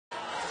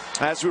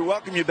As we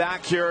welcome you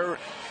back here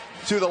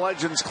to the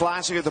Legends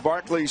Classic at the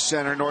Barclays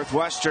Center,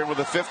 Northwestern with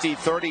a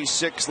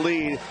 50-36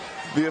 lead.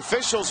 The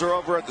officials are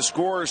over at the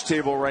scorer's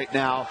table right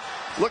now,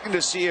 looking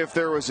to see if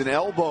there was an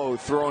elbow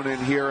thrown in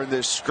here in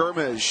this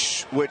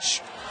skirmish,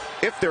 which,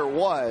 if there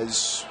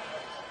was,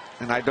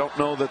 and I don't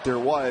know that there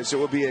was, it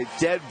would be a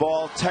dead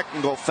ball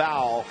technical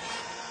foul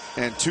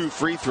and 2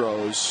 free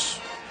throws.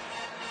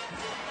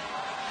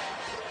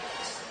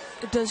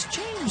 Does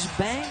James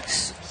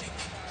Banks...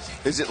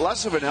 Is it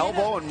less of an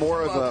elbow and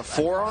more of a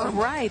forearm?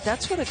 Right,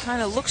 that's what it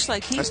kind of looks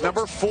like. That's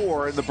number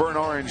 4 in the burnt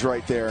orange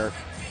right there.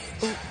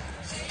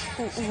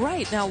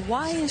 Right, now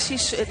why is he...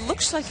 It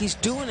looks like he's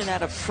doing it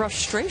out of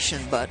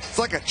frustration, but... It's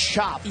like a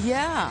chop.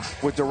 Yeah.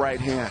 With the right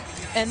hand.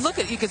 And look,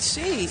 you can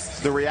see...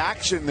 The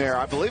reaction there,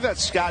 I believe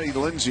that's Scotty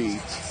Lindsey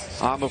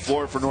on the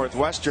floor for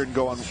Northwestern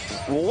going,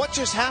 well, what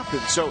just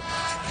happened? So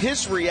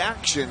his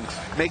reaction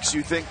makes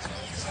you think...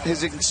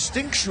 His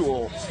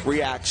instinctual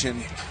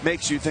reaction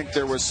makes you think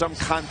there was some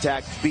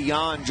contact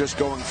beyond just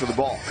going for the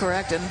ball.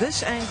 Correct, and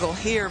this angle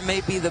here may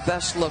be the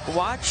best look.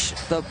 Watch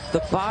the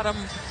bottom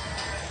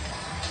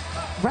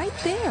right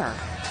there.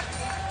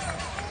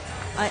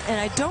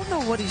 And I don't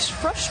know what he's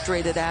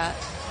frustrated at.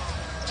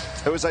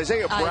 It was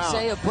Isaiah Brown.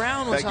 Isaiah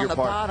Brown was on the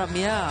bottom,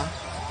 yeah.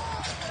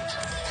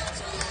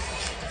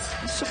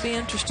 This will be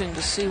interesting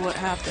to see what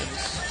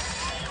happens.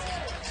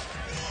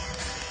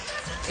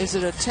 Is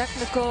it a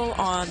technical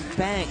on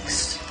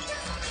Banks?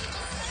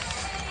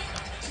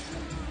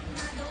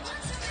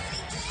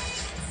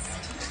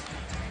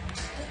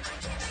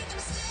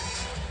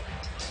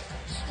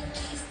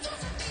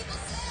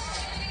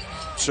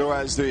 So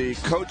as the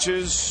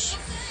coaches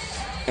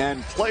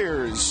and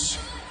players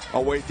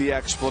await the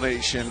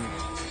explanation,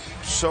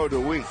 so do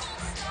we.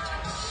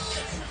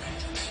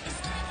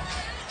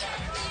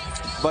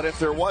 But if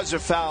there was a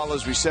foul,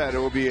 as we said, it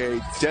will be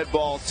a dead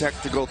ball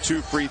technical,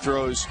 2 free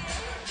throws,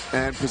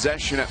 and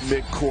possession at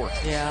midcourt.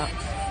 Yeah.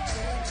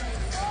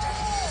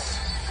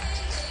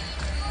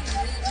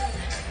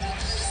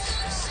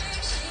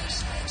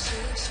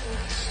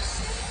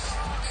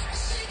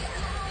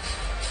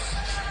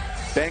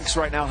 Banks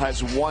right now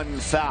has 1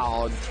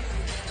 foul, and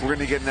we're going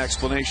to get an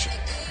explanation.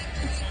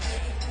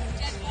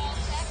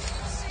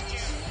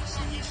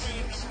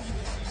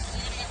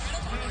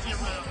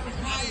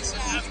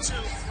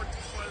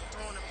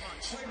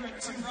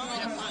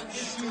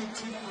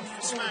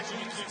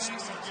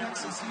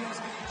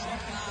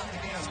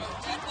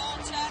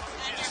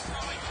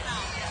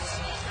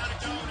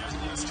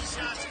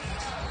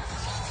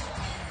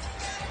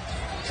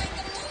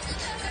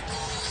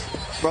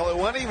 Well, it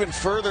went even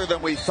further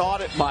than we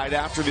thought it might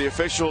after the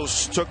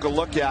officials took a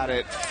look at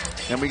it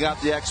and we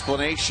got the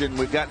explanation.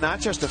 We've got not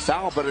just a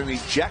foul, but an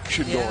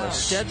ejection,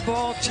 Doris. Dead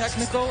ball,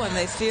 technical, and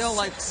they feel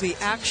like the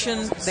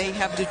action they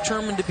have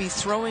determined to be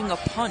throwing a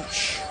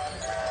punch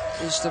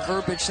is the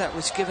verbiage that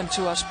was given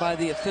to us by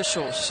the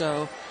officials.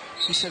 So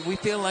he said, we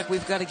feel like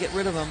we've got to get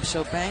rid of him.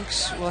 So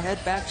Banks will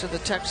head back to the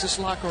Texas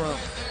locker room.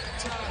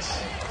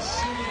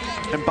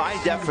 And by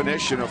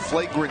definition, a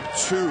flagrant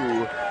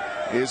 2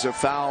 is a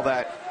foul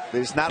that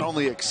is not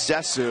only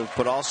excessive,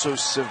 but also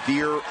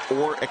severe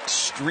or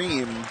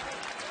extreme.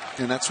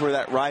 And that's where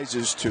that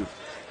rises to.